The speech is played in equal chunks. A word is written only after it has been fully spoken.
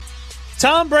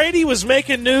Tom Brady was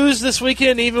making news this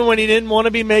weekend even when he didn't want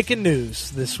to be making news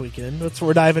this weekend. That's what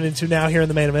we're diving into now here in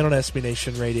the Main Event on SB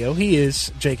Nation Radio. He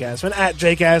is Jake Asman, at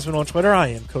Jake Asman on Twitter. I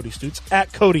am Cody Stutz,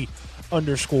 at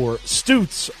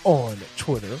Cody_Stutz on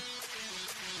Twitter.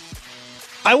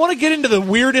 I want to get into the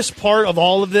weirdest part of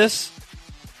all of this,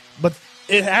 but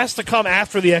it has to come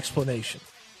after the explanation.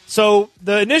 So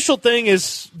the initial thing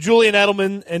is Julian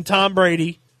Edelman and Tom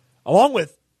Brady, along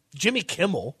with Jimmy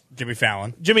Kimmel. Jimmy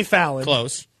Fallon.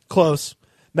 Close.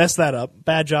 Messed that up.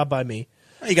 Bad job by me.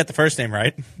 Well, you got the first name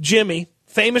right. Jimmy,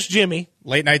 famous Jimmy.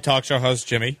 Late night talk show host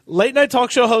Jimmy. Late night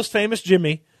talk show host famous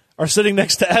Jimmy are sitting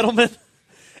next to Edelman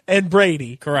and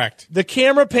Brady. Correct. The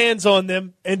camera pans on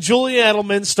them, and Julian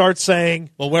Edelman starts saying...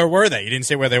 Well, where were they? You didn't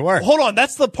say where they were. Hold on.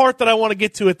 That's the part that I want to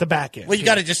get to at the back end. Well, you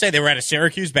got to just say they were at a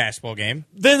Syracuse basketball game.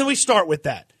 Then we start with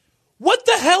that. What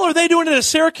the hell are they doing at a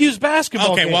Syracuse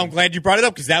basketball game? Okay, well, I'm glad you brought it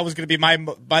up because that was going to be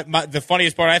the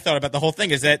funniest part I thought about the whole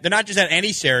thing is that they're not just at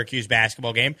any Syracuse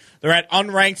basketball game. They're at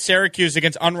unranked Syracuse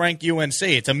against unranked UNC.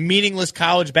 It's a meaningless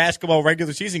college basketball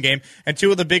regular season game, and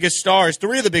three of the biggest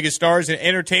stars in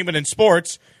entertainment and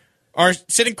sports are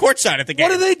sitting courtside at the game.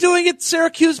 What are they doing at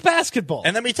Syracuse basketball?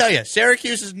 And let me tell you,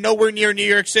 Syracuse is nowhere near New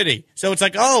York City. So it's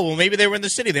like, oh, well, maybe they were in the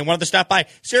city. They wanted to stop by.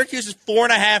 Syracuse is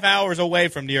 4.5 hours away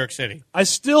from New York City. I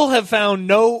still have found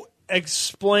no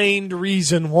explained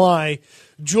reason why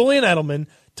Julian Edelman,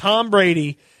 Tom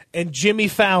Brady, and Jimmy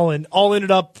Fallon all ended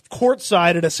up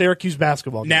courtside at a Syracuse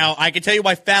basketball game. Now, I can tell you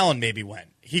why Fallon maybe went.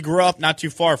 He grew up not too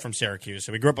far from Syracuse,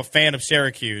 so he grew up a fan of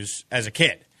Syracuse as a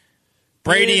kid.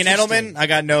 Brady and Edelman, I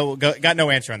got no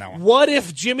answer on that one. What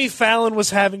if Jimmy Fallon was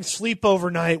having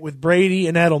sleepover night with Brady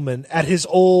and Edelman at his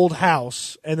old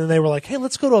house, and then they were like, hey,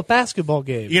 let's go to a basketball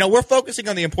game? You know, we're focusing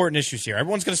on the important issues here.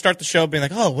 Everyone's going to start the show being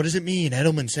like, oh, what does it mean?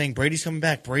 Edelman saying Brady's coming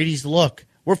back, Brady's look.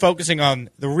 We're focusing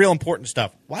on the real important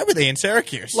stuff. Why were they in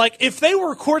Syracuse? Like, if they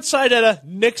were courtside at a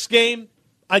Knicks game,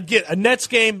 I'd get a Nets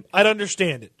game, I'd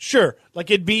understand it. Sure.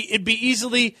 Like, it'd be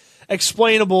easily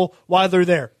explainable why they're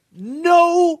there.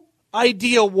 No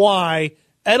idea why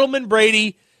Edelman,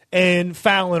 Brady, and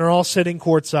Fallon are all sitting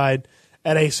courtside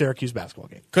at a Syracuse basketball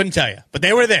game. Couldn't tell you, but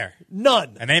they were there.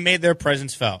 None. And they made their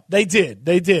presence felt. They did.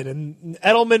 And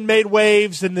Edelman made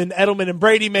waves, and then Edelman and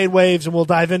Brady made waves, and we'll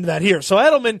dive into that here. So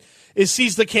Edelman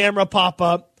sees the camera pop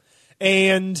up,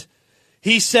 and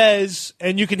he says,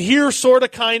 and you can hear sort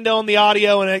of kind of on the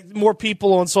audio, and more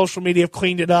people on social media have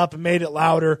cleaned it up and made it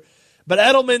louder, but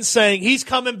Edelman's saying he's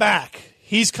coming back.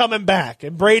 He's coming back.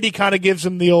 And Brady kind of gives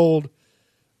him the old,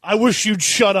 I wish you'd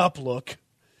shut up look.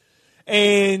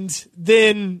 And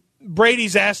then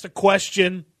Brady's asked a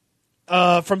question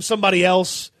from somebody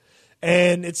else.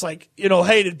 And it's like,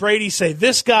 hey, did Brady say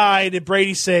this guy? Did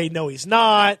Brady say, no, he's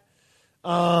not?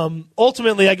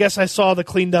 Ultimately, I guess I saw the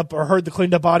cleaned up or heard the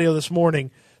cleaned up audio this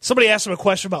morning. Somebody asked him a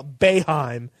question about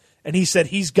Boeheim, and he said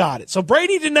he's got it. So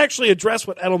Brady didn't actually address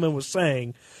what Edelman was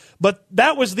saying. But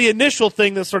that was the initial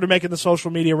thing that started making the social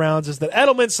media rounds is that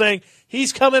Edelman saying,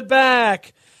 he's coming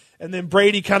back. And then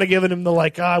Brady kind of giving him the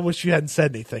I wish you hadn't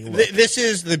said anything. This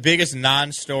is the biggest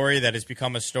non-story that has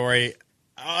become a story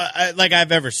like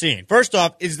I've ever seen. First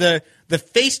off, is the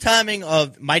FaceTiming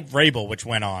of Mike Vrabel, which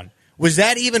went on. Was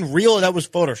that even real or that was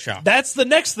Photoshop? That's the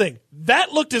next thing.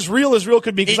 That looked as real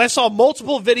could be because I saw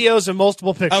multiple videos and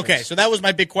multiple pictures. Okay, so that was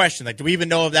my big question. Do we even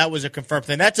know if that was a confirmed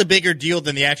thing? That's a bigger deal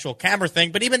than the actual camera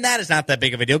thing, but even that is not that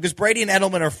big of a deal because Brady and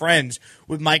Edelman are friends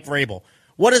with Mike Vrabel.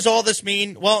 What does all this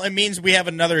mean? Well, it means we have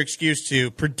another excuse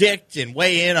to predict and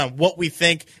weigh in on what we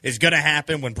think is going to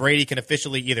happen when Brady can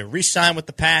officially either re-sign with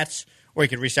the Pats or he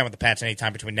can re-sign with the Pats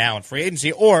anytime between now and free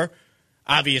agency or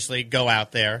obviously go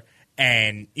out there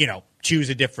and,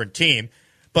 choose a different team.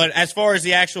 But as far as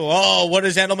the actual, what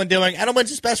is Edelman doing?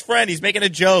 Edelman's his best friend. He's making a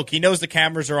joke. He knows the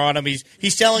cameras are on him.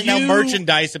 He's selling now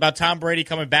merchandise about Tom Brady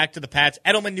coming back to the Pats.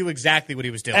 Edelman knew exactly what he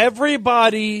was doing.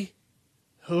 Everybody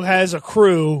who has a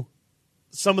crew,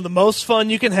 some of the most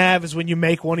fun you can have is when you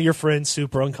make one of your friends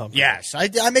super uncomfortable. Yes,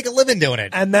 I make a living doing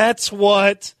it. And that's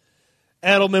what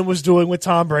Edelman was doing with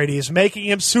Tom Brady, is making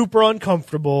him super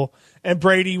uncomfortable. And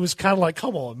Brady was kind of like,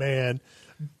 come on, man.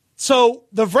 So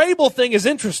the Vrabel thing is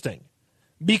interesting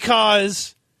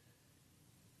because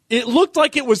it looked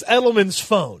like it was Edelman's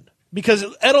phone because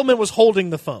Edelman was holding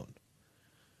the phone.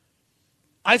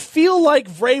 I feel like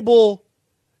Vrabel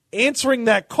answering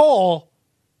that call,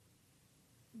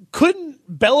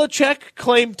 couldn't Belichick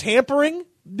claim tampering?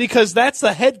 Because that's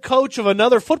the head coach of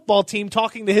another football team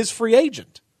talking to his free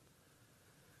agent.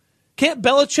 Can't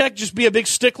Belichick just be a big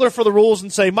stickler for the rules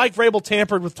and say, Mike Vrabel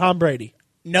tampered with Tom Brady?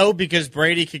 No, because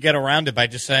Brady could get around it by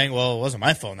just saying, well, it wasn't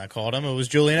my phone that called him. It was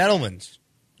Julian Edelman's.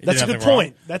 That's a good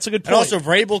point. That's a good point. And also,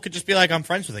 Vrabel could just be like, I'm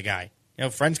friends with the guy.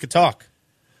 friends could talk.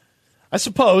 I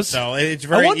suppose. So it's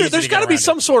very I wonder, easy there's got to be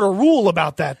some sort of rule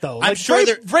about that, though. I'm sure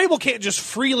Vrabel can't just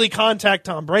freely contact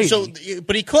Tom Brady. So,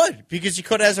 but he could, because he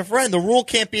could as a friend. The rule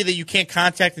can't be that you can't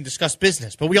contact and discuss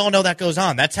business. But we all know that goes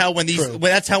on. That's how when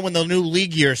the new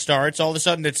league year starts, all of a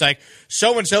sudden it's like,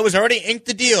 so-and-so has already inked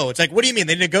the deal. It's like, what do you mean?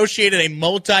 They negotiated a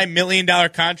multi-million-dollar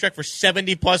contract for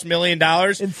 $70+ million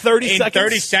in 30 seconds?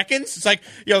 30 seconds? It's like,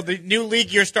 the new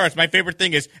league year starts. My favorite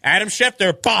thing is Adam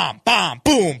Schefter, bomb,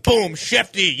 boom, boom,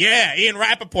 Shefty, yeah, Ian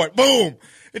Rappaport, boom.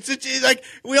 It's like,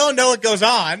 we all know it goes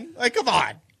on. Like, come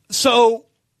on. So,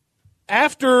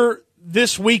 after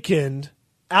this weekend,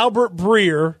 Albert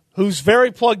Breer, who's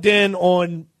very plugged in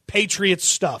on Patriots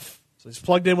stuff. So he's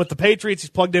plugged in with the Patriots.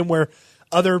 He's plugged in where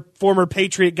other former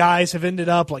Patriot guys have ended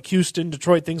up, like Houston,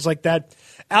 Detroit, things like that.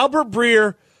 Albert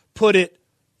Breer put it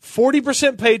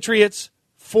 40% Patriots,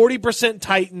 40%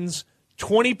 Titans,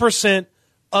 20%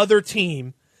 other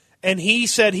team. And he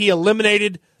said he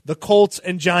eliminated the Colts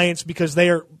and Giants because they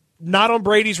are not on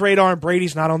Brady's radar and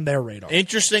Brady's not on their radar.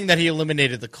 Interesting that he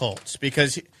eliminated the Colts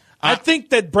because I think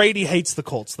that Brady hates the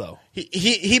Colts, though.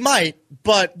 He might,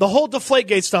 but the whole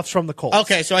Deflategate stuff's from the Colts.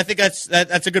 Okay, so I think that's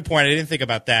a good point. I didn't think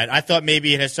about that. I thought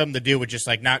maybe it has something to do with just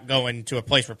like not going to a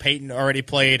place where Peyton already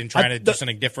played and trying to do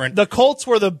something different. The Colts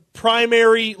were the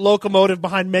primary locomotive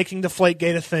behind making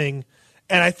Deflategate a thing.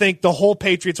 And I think the whole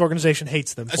Patriots organization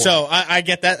hates them. So I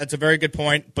get that. That's a very good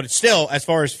point. But it's still, as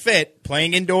far as fit,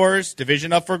 playing indoors,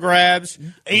 division up for grabs,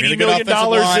 $80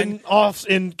 million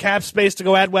in cap space to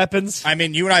go add weapons. I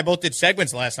mean, you and I both did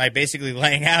segments last night basically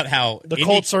laying out how the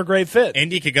Colts are a great fit.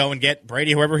 Indy could go and get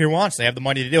Brady whoever he wants. They have the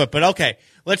money to do it. But okay,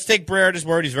 let's take Breer at his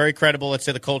word. He's very credible. Let's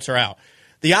say the Colts are out.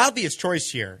 The obvious choice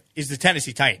here is the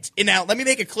Tennessee Titans. And now, let me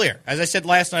make it clear. As I said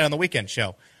last night on the weekend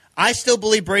show, I still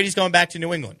believe Brady's going back to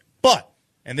New England. But,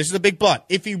 and this is a big but,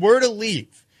 if he were to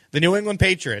leave the New England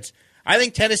Patriots, I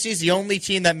think Tennessee's the only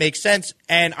team that makes sense,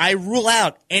 and I rule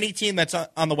out any team that's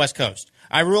on the West Coast.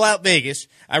 I rule out Vegas.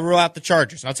 I rule out the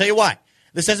Chargers. And I'll tell you why.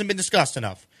 This hasn't been discussed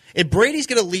enough. If Brady's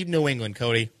going to leave New England,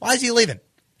 Cody, why is he leaving?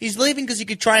 He's leaving because he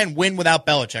could try and win without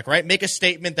Belichick, right? Make a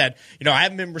statement that, I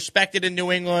haven't been respected in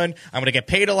New England. I'm going to get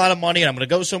paid a lot of money, and I'm going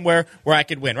to go somewhere where I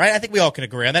could win, right? I think we all can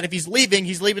agree on that. If he's leaving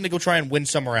to go try and win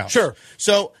somewhere else. Sure.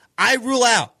 So I rule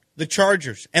out the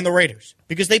Chargers and the Raiders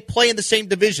because they play in the same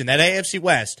division, that AFC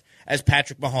West, as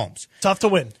Patrick Mahomes. Tough to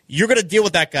win. You're going to deal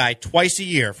with that guy twice a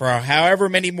year for however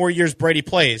many more years Brady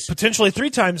plays. Potentially 3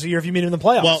 times a year if you meet him in the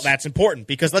playoffs. Well, that's important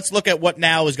because let's look at what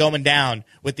now is going down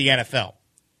with the NFL.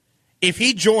 If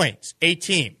he joins a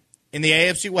team in the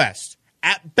AFC West,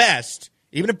 at best,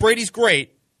 even if Brady's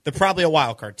great, they're probably a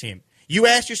wild card team. You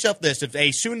ask yourself this, if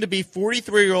a soon-to-be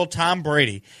 43-year-old Tom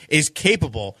Brady is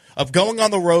capable of going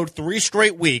on the road 3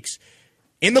 straight weeks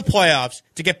in the playoffs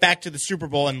to get back to the Super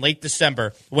Bowl in late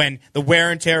December when the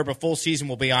wear and tear of a full season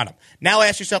will be on him. Now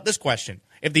ask yourself this question.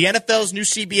 If the NFL's new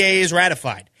CBA is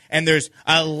ratified and there's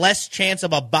a less chance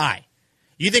of a bye,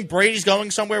 you think Brady's going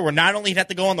somewhere where not only he'd have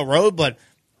to go on the road, but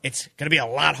it's going to be a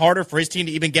lot harder for his team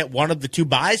to even get one of the 2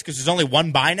 byes because there's only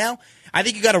 1 bye now? I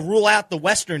think you got to rule out the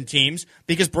Western teams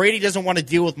because Brady doesn't want to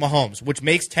deal with Mahomes, which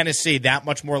makes Tennessee that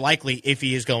much more likely if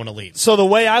he is going to leave. So the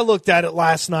way I looked at it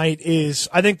last night is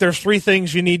I think there's 3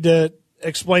 things you need to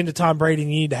explain to Tom Brady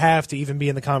and you need to have to even be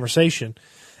in the conversation.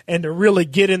 And to really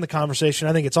get in the conversation,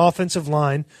 I think it's offensive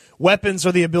line, weapons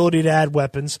or the ability to add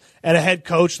weapons, and a head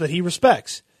coach that he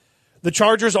respects. The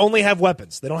Chargers only have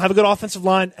weapons. They don't have a good offensive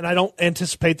line, and I don't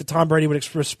anticipate that Tom Brady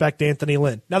would respect Anthony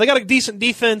Lynn. Now, they got a decent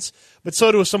defense, but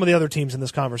so do some of the other teams in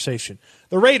this conversation.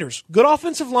 The Raiders, good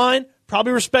offensive line,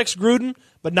 probably respects Gruden,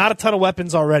 but not a ton of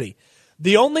weapons already.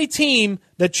 The only team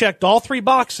that checked all 3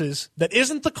 boxes that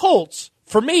isn't the Colts,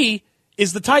 for me,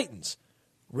 is the Titans.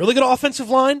 Really good offensive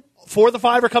line. 4 of the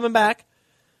 5 are coming back.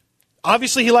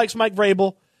 Obviously, he likes Mike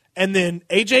Vrabel. And then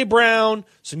A.J. Brown,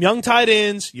 some young tight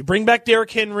ends. You bring back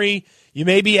Derrick Henry. You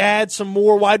maybe add some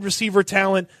more wide receiver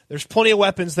talent. There's plenty of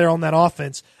weapons there on that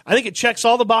offense. I think it checks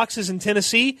all the boxes in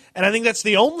Tennessee, and I think that's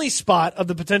the only spot of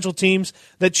the potential teams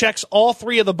that checks all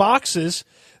 3 of the boxes.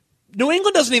 New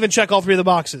England doesn't even check all 3 of the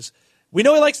boxes. We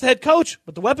know he likes the head coach,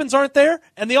 but the weapons aren't there.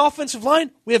 And the offensive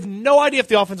line, we have no idea if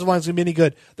the offensive line is going to be any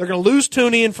good. They're going to lose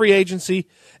Tooney in free agency,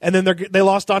 and then they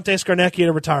lost Dante Scarnecchia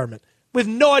to retirement. We have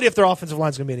no idea if their offensive line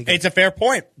is going to be any good. It's a fair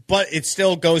point, but it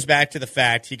still goes back to the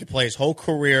fact he could play his whole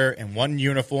career in one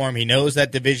uniform. He knows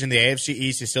that division, the AFC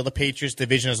East, is still the Patriots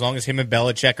division as long as him and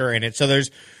Belichick are in it. So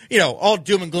there's, all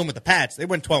doom and gloom with the Pats. They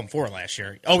went 12-4 last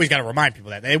year. Always got to remind people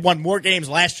that. They won more games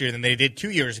last year than they did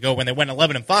 2 years ago when they went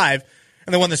 11-5.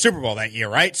 and they won the Super Bowl that year,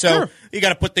 right? So Sure. you got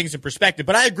to put things in perspective.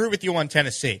 But I agree with you on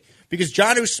Tennessee because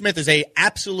Jonnu Smith is a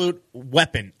absolute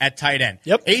weapon at tight end.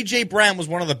 Yep. A.J. Brown was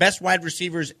one of the best wide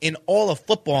receivers in all of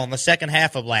football in the second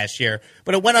half of last year,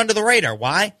 but it went under the radar.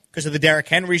 Why? Because of the Derrick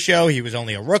Henry show. He was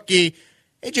only a rookie.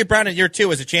 A.J. Brown in year 2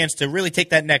 has a chance to really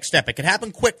take that next step. It can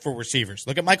happen quick for receivers.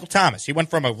 Look at Michael Thomas. He went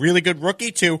from a really good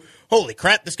rookie to, holy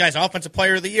crap, this guy's Offensive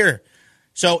Player of the Year.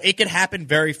 So it can happen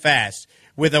very fast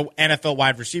with an NFL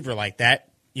wide receiver like that.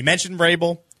 You mentioned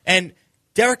Vrabel, and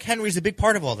Derrick Henry's a big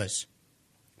part of all this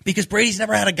because Brady's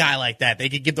never had a guy like that they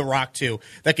could give the rock to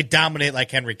that could dominate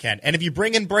like Henry can. And if you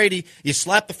bring in Brady, you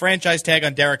slap the franchise tag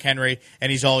on Derrick Henry,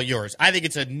 and he's all yours. I think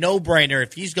it's a no-brainer.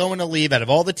 If he's going to leave out of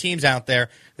all the teams out there,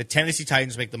 the Tennessee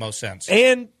Titans make the most sense.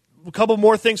 And a couple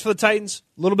more things for the Titans.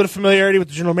 A little bit of familiarity with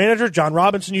the general manager. John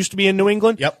Robinson used to be in New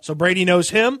England. Yep. So Brady knows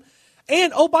him.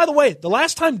 And, oh, by the way, the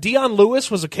last time Deion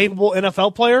Lewis was a capable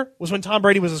NFL player was when Tom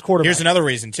Brady was his quarterback. Here's another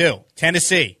reason, too.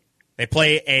 Tennessee, they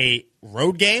play a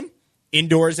road game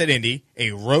indoors at Indy,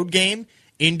 a road game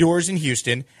indoors in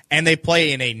Houston, and they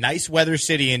play in a nice weather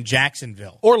city in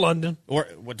Jacksonville. Or London. Or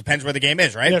it depends where the game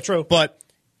is, right? Yeah, true. But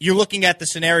you're looking at the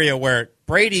scenario where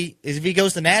Brady, if he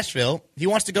goes to Nashville, he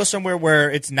wants to go somewhere where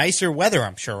it's nicer weather,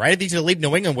 I'm sure, right? If he's going to leave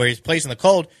New England where he plays in the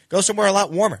cold, go somewhere a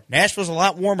lot warmer. Nashville's a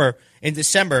lot warmer in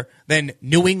December than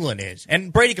New England is.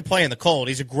 And Brady could play in the cold.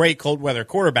 He's a great cold weather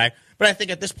quarterback. But I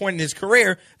think at this point in his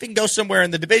career, if he can go somewhere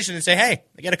in the division and say, hey,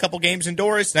 I get a couple games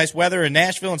indoors, nice weather in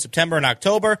Nashville in September and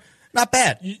October, not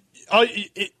bad.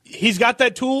 He's got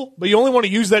that tool, but you only want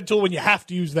to use that tool when you have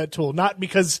to use that tool, not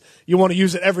because you want to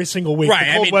use it every single week. Right,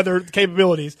 The cold weather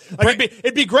capabilities. Like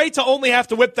it'd be great to only have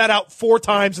to whip that out 4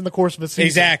 times in the course of a season.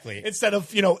 Exactly. Instead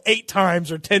of 8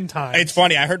 times or 10 times. It's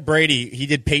funny. I heard Brady, he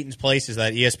did Peyton's Places,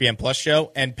 that ESPN Plus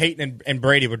show, and Peyton and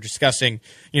Brady were discussing,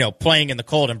 playing in the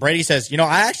cold. And Brady says,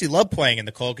 I actually love playing in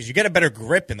the cold because you get a better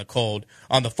grip in the cold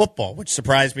on the football, which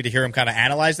surprised me to hear him kind of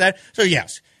analyze that. So,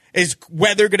 yes. Is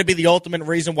weather going to be the ultimate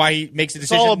reason why he makes a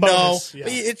decision? It's all a bonus. No.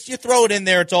 Yeah. You throw it in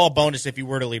there, it's all a bonus if you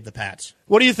were to leave the Pats.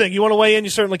 What do you think? You want to weigh in? You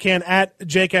certainly can. At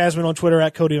Jake Asman on Twitter,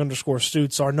 at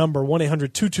Cody_Stutz. Our number,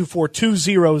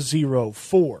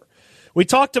 1-800-224-2004. We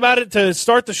talked about it to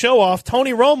start the show off.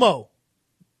 Tony Romo,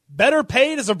 better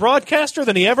paid as a broadcaster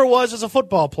than he ever was as a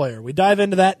football player. We dive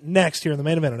into that next here in the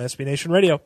Main Event on SB Nation Radio.